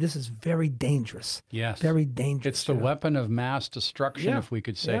 And this is very dangerous. Yes. Very dangerous. It's the weapon of mass destruction, if we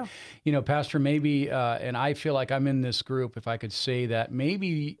could say. Yeah. Pastor, maybe, and I feel like I'm in this group, if I could say that,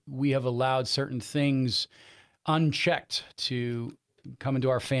 maybe we have allowed certain things unchecked to come into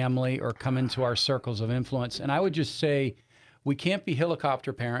our family or come into our circles of influence. And I would just say we can't be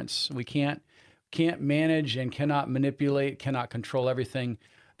helicopter parents. We can't manage and cannot manipulate, cannot control everything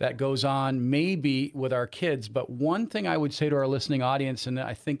that goes on, maybe with our kids. But one thing I would say to our listening audience, and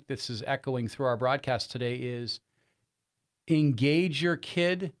I think this is echoing through our broadcast today, is engage your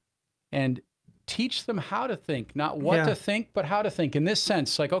kid and teach them how to think, not what to think, but how to think in this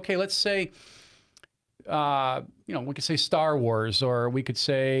sense. Like, okay, let's say, we could say Star Wars, or we could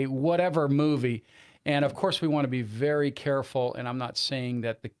say whatever movie. And of course we want to be very careful. And I'm not saying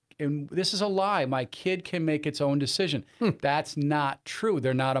that and this is a lie. My kid can make its own decision. That's not true.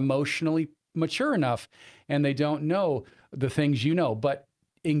 They're not emotionally mature enough, and they don't know the things you know. But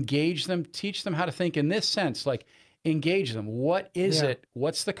engage them, teach them how to think in this sense. Like, engage them. What is it?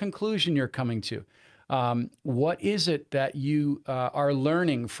 What's the conclusion you're coming to? What is it that you are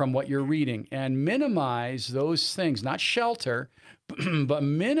learning from what you're reading? And minimize those things, not shelter, but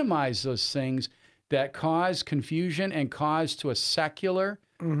minimize those things that cause confusion and cause to a secular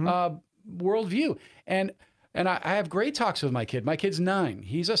worldview. And I have great talks with my kid. My kid's 9.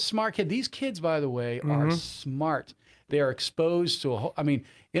 He's a smart kid. These kids, by the way, are smart. They are exposed to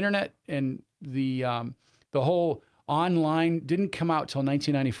internet, and the whole online didn't come out till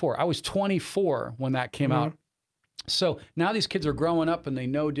 1994. I was 24 when that came out. So now these kids are growing up and they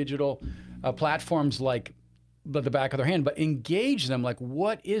know digital platforms like the back of their hand, but engage them. Like,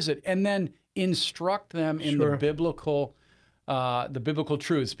 what is it? And then instruct them in the biblical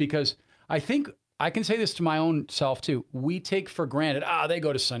truths, because I think I can say this to my own self too. We take for granted, they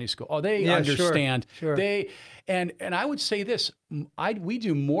go to Sunday school. Oh, they understand. Sure. And I would say this, we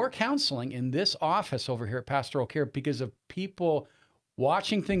do more counseling in this office over here at Pastoral Care because of people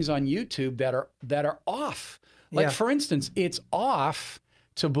watching things on YouTube that are off. Like, for instance, it's off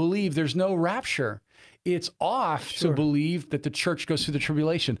to believe there's no rapture. It's off to believe that the church goes through the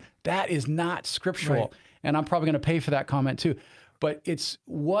tribulation. That is not scriptural. Right. And I'm probably going to pay for that comment too. But it's,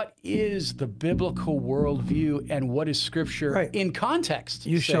 what is the biblical worldview and what is scripture in context?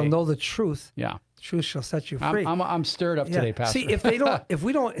 You shall know the truth. Yeah. The truth shall set you free. I'm stirred up today, Pastor. See, if we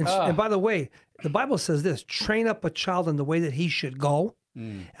don't, and by the way, the Bible says this: train up a child in the way that he should go,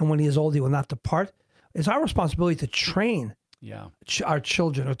 and when he is old, he will not depart. It's our responsibility to train our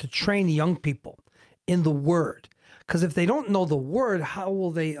children, or to train young people in the Word. Because if they don't know the Word, how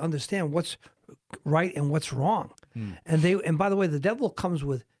will they understand what's right and what's wrong? And by the way, the devil comes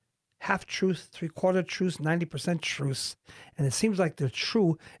with half truth, 3/4 truths, 90% truths, and it seems like they're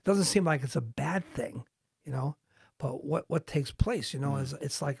true. It doesn't seem like it's a bad thing, But what takes place, is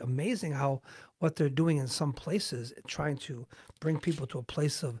it's like amazing how what they're doing in some places, trying to bring people to a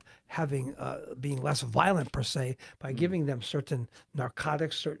place of having being less violent per se, by giving them certain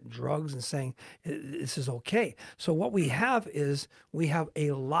narcotics, certain drugs, and saying this is okay. So what we have is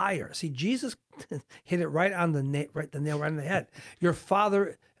a liar. See, Jesus hit it right on the nail right on the head. Your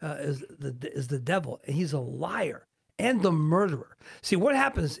father is the devil, and he's a liar and the murderer. See, what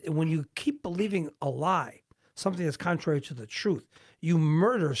happens when you keep believing a lie, something that's contrary to the truth? You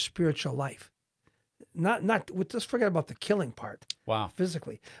murder spiritual life. Not just forget about the killing part. Wow.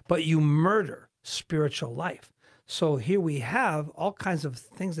 Physically, but you murder spiritual life. So here we have all kinds of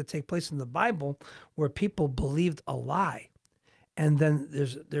things that take place in the Bible where people believed a lie, and then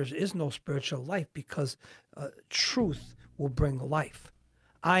there is no spiritual life, because truth will bring life.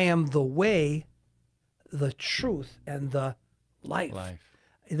 I am the way, the truth, and the life.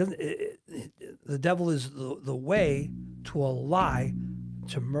 The devil is the way to a lie,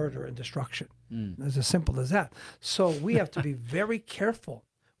 to murder and destruction. It's as simple as that. So we have to be very careful.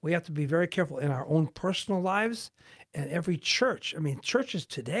 We have to be very careful in our own personal lives and every church. I mean, churches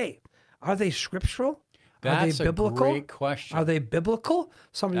today, are they scriptural? That's are they biblical? A great question. Are they biblical?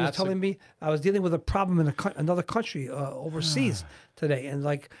 Somebody was telling me, I was dealing with a problem in another country overseas today, and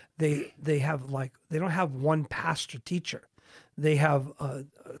they don't have one pastor teacher. They have a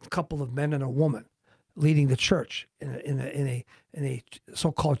couple of men and a woman leading the church in a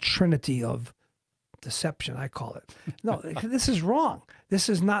so-called trinity of deception, I call it. No, this is wrong. This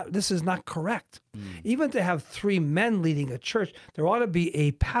is not correct. Even to have 3 men leading a church, there ought to be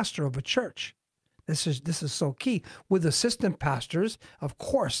a pastor of a church. This is so key, with assistant pastors, of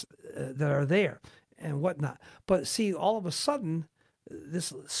course, that are there and whatnot. But see, all of a sudden,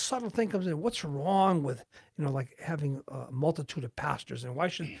 this subtle thing comes in. What's wrong with like having a multitude of pastors, and why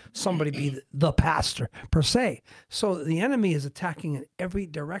should somebody be the pastor per se? So the enemy is attacking in every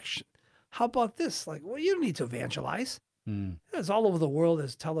direction. How about this? Like, well, you don't need to evangelize. Mm. It's all over the world.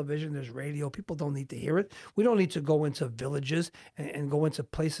 There's television, there's radio. People don't need to hear it. We don't need to go into villages and go into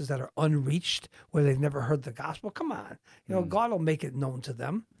places that are unreached where they've never heard the gospel. Come on. God will make it known to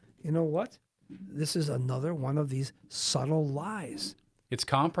them. You know what? This is another one of these subtle lies. It's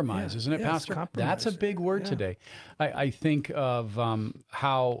compromise, isn't it, yeah, it's Pastor? That's a big word today. I think of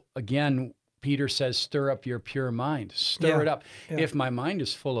how, again, Peter says, stir up your pure mind. Stir it up. Yeah. If my mind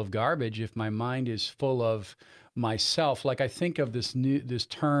is full of garbage, if my mind is full of myself, like I think of this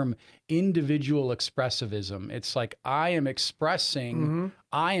term, individual expressivism. It's like I am expressing,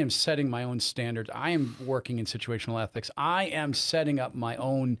 I am setting my own standards. I am working in situational ethics. I am setting up my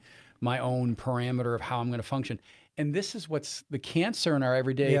own parameter of how I'm going to function. And this is what's the cancer in our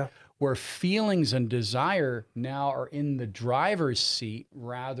everyday, where feelings and desire now are in the driver's seat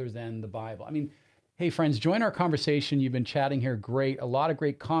rather than the Bible. I mean, hey, friends, join our conversation. You've been chatting here. Great. A lot of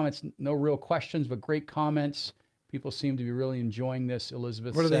great comments. No real questions, but great comments. People seem to be really enjoying this.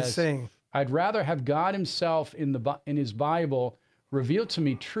 Elizabeth says, what are they saying? I'd rather have God himself in his Bible reveal to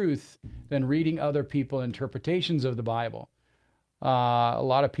me truth than reading other people's interpretations of the Bible. A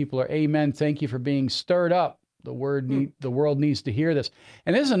lot of people are, amen. Thank you for being stirred up. The world needs to hear this.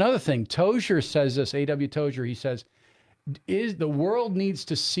 And this is another thing. Tozier says this, A.W. Tozier, he says, the world needs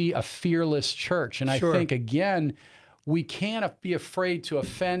to see a fearless church. And I think, again, we can't be afraid to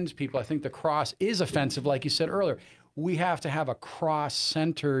offend people. I think the cross is offensive, like you said earlier. We have to have a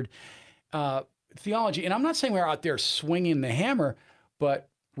cross-centered theology. And I'm not saying we're out there swinging the hammer, but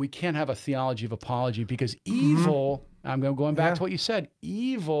we can't have a theology of apology because evil, I'm going back to what you said,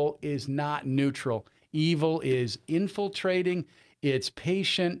 evil is not neutral. Evil is infiltrating, it's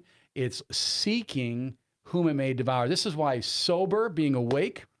patient, it's seeking whom it may devour. This is why sober, being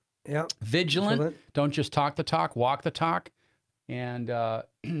awake, vigilant, don't just talk the talk, walk the talk. And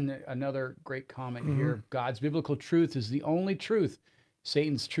another great comment here, God's biblical truth is the only truth.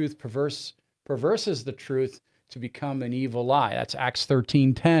 Satan's truth perverses the truth to become an evil lie. That's Acts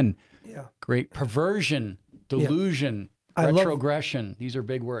 13:10. Yeah. Great perversion, delusion. Retrogression. These are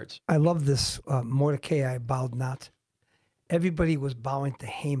big words. I love this. Mordecai bowed not. Everybody was bowing to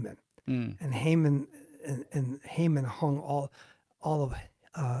Haman, and Haman hung all of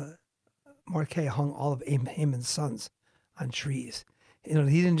Mordecai hung all of Haman's sons on trees. He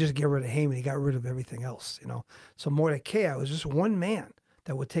didn't just get rid of Haman; he got rid of everything else. So Mordecai was just one man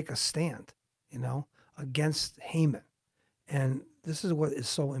that would take a stand, against Haman, and this is what is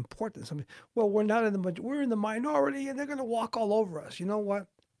so important. We're not in we're in the minority, and they're going to walk all over us. You know what?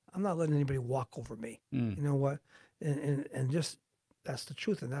 I'm not letting anybody walk over me. You know what? And just that's the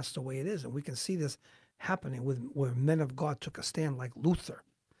truth, and that's the way it is. And we can see this happening where men of God took a stand, like Luther.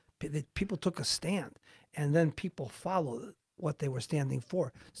 People took a stand, and then people followed what they were standing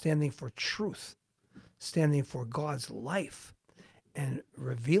for truth, standing for God's life, and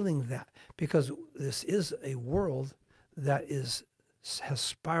revealing that, because this is a world that has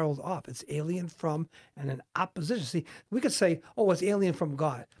spiraled off. It's alien from and an opposition. See, we could say, oh, it's alien from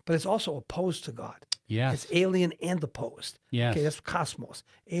God, but it's also opposed to God. Yes. It's alien and opposed. Yes. Okay, that's cosmos.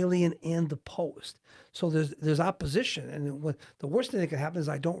 Alien and opposed. So there's opposition. And the worst thing that can happen is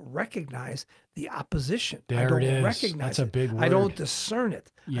I don't recognize the opposition. There I don't it is. recognize That's a big word. I don't discern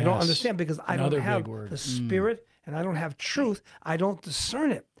it. I don't Yes. understand because I Another don't have big word. the spirit and I don't have truth. I don't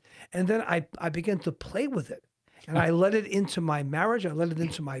discern it. And then I begin to play with it. And I let it into my marriage. I let it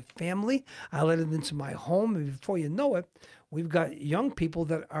into my family. I let it into my home. And before you know it, we've got young people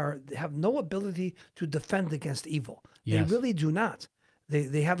that have no ability to defend against evil. Yes. They really do not.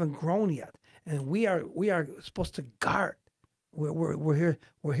 They haven't grown yet. And we are supposed to guard. We're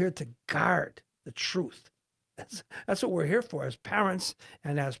here to guard the truth. That's what we're here for as parents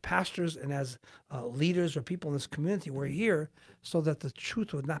and as pastors and as leaders or people in this community. We're here so that the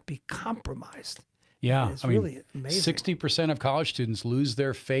truth would not be compromised. Yeah, it's really amazing. 60% of college students lose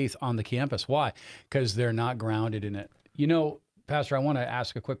their faith on the campus. Why? Because they're not grounded in it. Pastor, I want to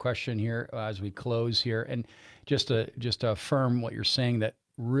ask a quick question here as we close here, and just to affirm what you're saying, that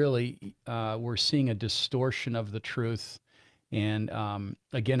really we're seeing a distortion of the truth. And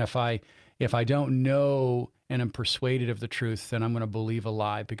again, if I don't know and am persuaded of the truth, then I'm going to believe a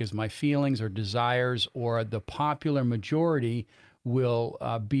lie because my feelings or desires or the popular majority will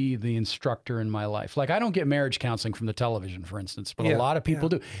be the instructor in my life. Like I don't get marriage counseling from the television, for instance, but a lot of people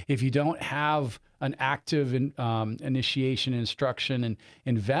do. If you don't have an active initiation, instruction, and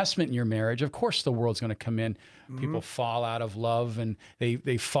investment in your marriage, of course the world's going to come in. People fall out of love and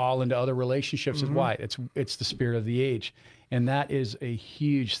they fall into other relationships. Why? It's the spirit of the age. And that is a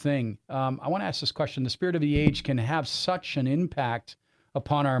huge thing. I want to ask this question. The spirit of the age can have such an impact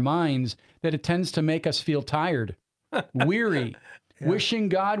upon our minds that it tends to make us feel tired. weary, Yeah. wishing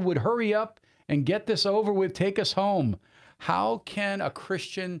God would hurry up and get this over with, take us home. How can a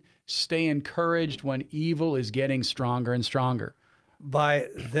Christian stay encouraged when evil is getting stronger and stronger? By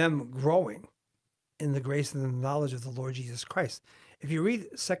them growing in the grace and the knowledge of the Lord Jesus Christ. If you read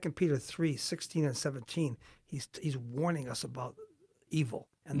 2 Peter 3:16 and 17, he's warning us about evil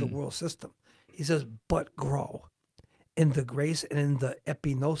and the world system. He says, but grow in the grace and in the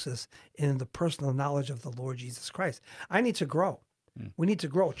epinosis and in the personal knowledge of the Lord Jesus Christ. I need to grow. We need to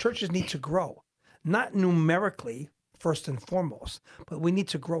grow. Churches need to grow, not numerically, first and foremost, but we need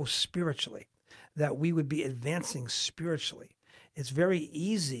to grow spiritually, that we would be advancing spiritually. It's very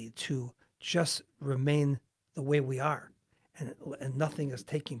easy to just remain the way we are and nothing is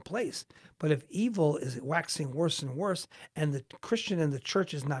taking place. But if evil is waxing worse and worse and the Christian and the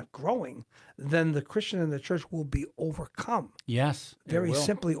church is not growing, then the Christian and the church will be overcome. Yes. Very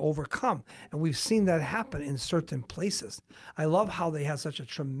simply overcome. And we've seen that happen in certain places. I love how they had such a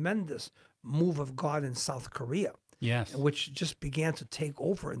tremendous move of God in South Korea. Yes. Which just began to take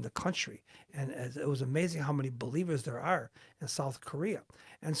over in the country. And it was amazing how many believers there are in South Korea.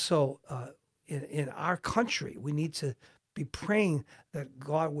 And so in our country, we need to be praying that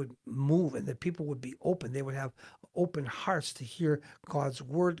God would move and that people would be open. They would have open hearts to hear God's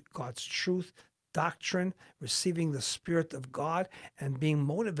word, God's truth, doctrine, receiving the Spirit of God, and being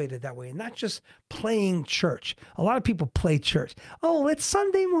motivated that way, and not just playing church. A lot of people play church. Oh, it's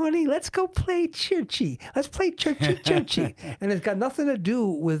Sunday morning. Let's go play churchy. Let's play churchy. And it's got nothing to do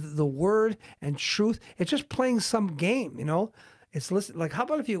with the word and truth. It's just playing some game, you know? It's like, how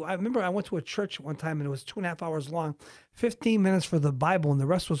about if I remember I went to a church one time and it was 2.5 hours long, 15 minutes for the Bible, and the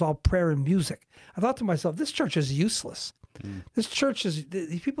rest was all prayer and music. I thought to myself, this church is useless. This church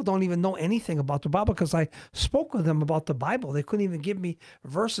these people don't even know anything about the Bible, because I spoke with them about the Bible. They couldn't even give me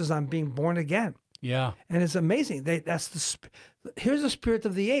verses on being born again. Yeah. And it's amazing. Here's the spirit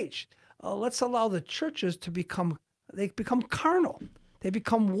of the age. Let's allow the churches to become carnal. They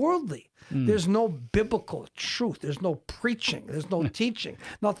become worldly. There's no biblical truth. There's no preaching. There's no teaching.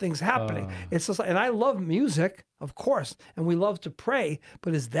 Nothing's happening. It's just, and I love music, of course, and we love to pray,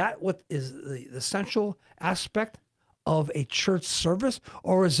 but is that what is the central aspect of a church service?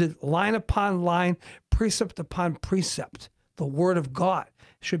 Or is it line upon line, precept upon precept? The word of God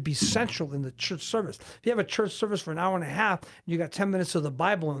should be central in the church service. If you have a church service for an hour and a half, you got 10 minutes of the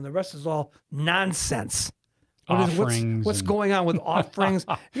Bible and the rest is all nonsense. What's going on with offerings?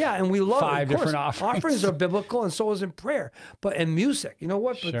 Yeah, and we love 5 it. Of different course, offerings. offerings are biblical, and so is in prayer. But in music, you know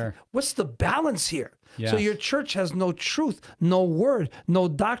what? But Sure. what's the balance here? Yes. So your church has no truth, no word, no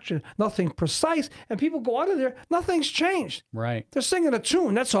doctrine, nothing precise, and people go out of there, nothing's changed. Right. They're singing a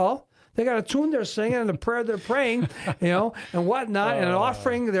tune, that's all. They got a tune they're singing and a prayer they're praying, you know, and whatnot. And an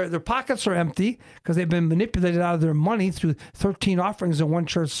offering, their pockets are empty because they've been manipulated out of their money through 13 offerings in one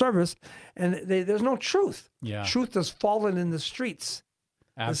church service. And there's no truth. Yeah. Truth has fallen in the streets.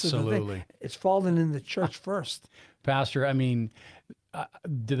 Absolutely. It's fallen in the church first. Pastor, I mean,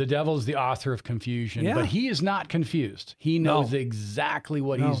 the devil is the author of confusion, Yeah. but he is not confused. He knows No. exactly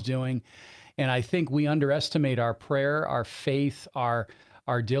what No. he's doing. And I think we underestimate our prayer, our faith, our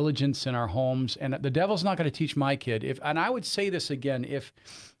diligence in our homes. And the devil's not going to teach my kid. And I would say this again,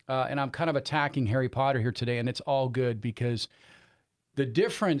 and I'm kind of attacking Harry Potter here today, and it's all good, because the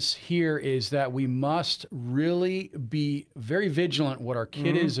difference here is that we must really be very vigilant what our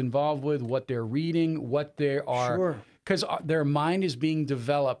kid is involved with, what they're reading, what they are, Sure. because their mind is being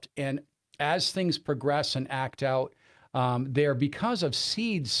developed. And as things progress and act out, they're because of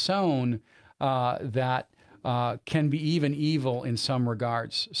seeds sown that can be even evil in some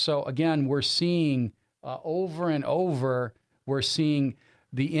regards. So again, we're seeing over and over, we're seeing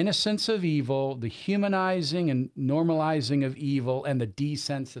the innocence of evil, the humanizing and normalizing of evil, and the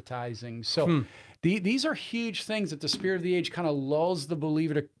desensitizing. So these are huge things that the spirit of the age kind of lulls the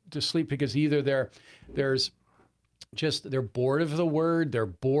believer to sleep, because either they're bored of the word, they're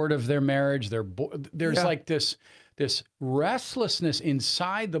bored of their marriage, there's like this restlessness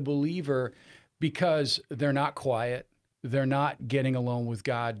inside the believer, because they're not quiet, they're not getting alone with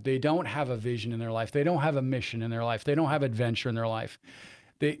God, they don't have a vision in their life, they don't have a mission in their life, they don't have adventure in their life.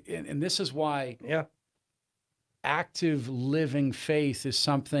 And this is why active living faith is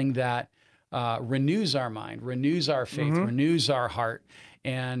something that renews our mind, renews our faith, renews our heart.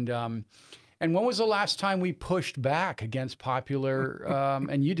 And when was the last time we pushed back against popular,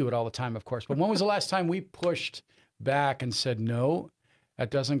 and you do it all the time, of course, but when was the last time we pushed back and said, no, that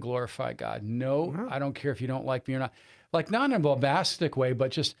doesn't glorify God. No, I don't care if you don't like me or not. Like, not in a bombastic way,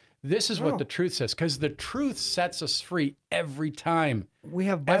 but just This is what No. the truth says, because the truth sets us free every time. We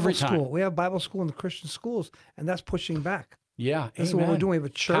have Bible Every time. school. We have Bible school in the Christian schools, and that's pushing back. Yeah, This is what we're amen. doing. We have a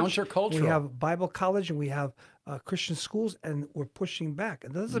church. Countercultural. We have Bible college, and we have Christian schools, and we're pushing back.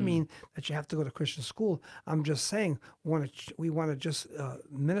 It doesn't mean that you have to go to Christian school. I'm just saying we want to just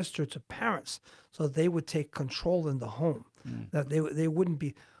minister to parents so they would take control in the home. That they wouldn't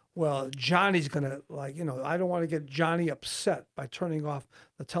be, well, Johnny's going to, like, I don't want to get Johnny upset by turning off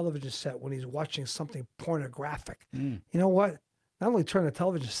the television set when he's watching something pornographic. You know what? Not only turn the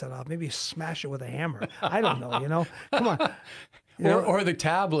television set off, maybe smash it with a hammer. I don't know, Come on. Or the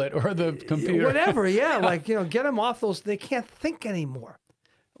tablet or the computer. Whatever, yeah. Like, get them off those. They can't think anymore.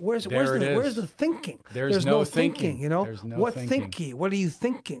 Where's the thinking? There's no thinking. There's no what thinking. think ye? What are you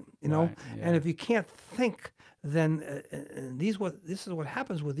thinking? Right, yeah. And if you can't think, then this is what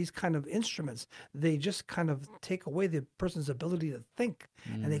happens with these kind of instruments. They just kind of take away the person's ability to think,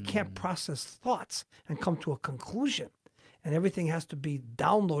 and they can't process thoughts and come to a conclusion. And everything has to be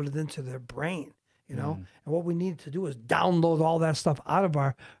downloaded into their brain, And what we need to do is download all that stuff out of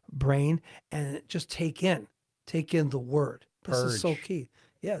our brain and just take in the word. This is so key.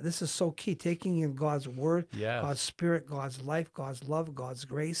 Yeah, this is so key. Taking in God's word, Yes. God's spirit, God's life, God's love, God's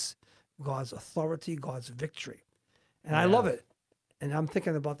grace, God's authority, God's victory. And I love it. And I'm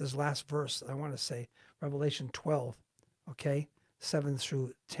thinking about this last verse. I want to say Revelation 12, 7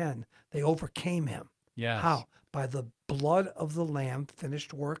 through 10. They overcame him. Yes. How? By the blood of the Lamb,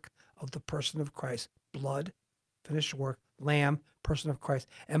 finished work of the person of Christ. Blood, finished work, Lamb, person of Christ.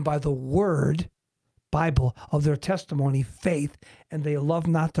 And by the word, Bible, of their testimony, faith, and they love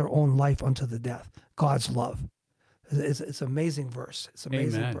not their own life unto the death. God's love. It's an amazing verse. It's an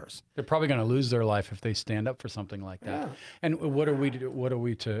amazing Amen. verse. They're probably going to lose their life if they stand up for something like that. Yeah. And what are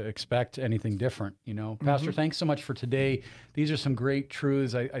we to expect anything different? Pastor, thanks so much for today. These are some great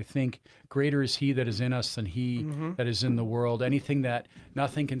truths. I think greater is He that is in us than he that is in the world.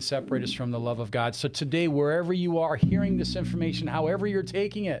 Nothing can separate us from the love of God. So today, wherever you are hearing this information, however you're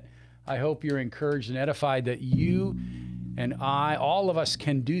taking it, I hope you're encouraged and edified that you and I, all of us,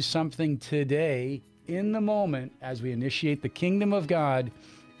 can do something today in the moment as we initiate the kingdom of God.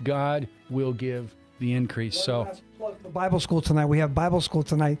 God will give the increase. So Let's plug for Bible school tonight. We have Bible school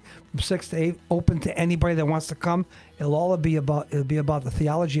tonight from 6 to 8, open to anybody that wants to come. It'll be about the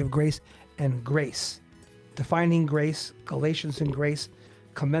theology of grace and grace, defining grace, Galatians in grace,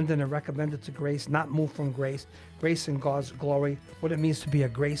 commended and recommended to grace, not moved from grace, grace in God's glory, what it means to be a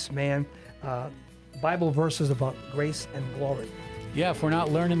grace man, Bible verses about grace and glory. yeah, if we're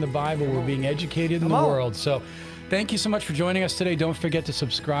not learning the Bible, we're being educated in the Come on. world. So thank you so much for joining us today. Don't forget to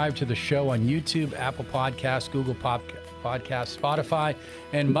subscribe to the show on YouTube, Apple Podcasts, Google Podcasts, Spotify,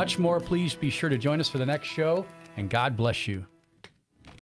 and much more. Please be sure to join us for the next show, and God bless you.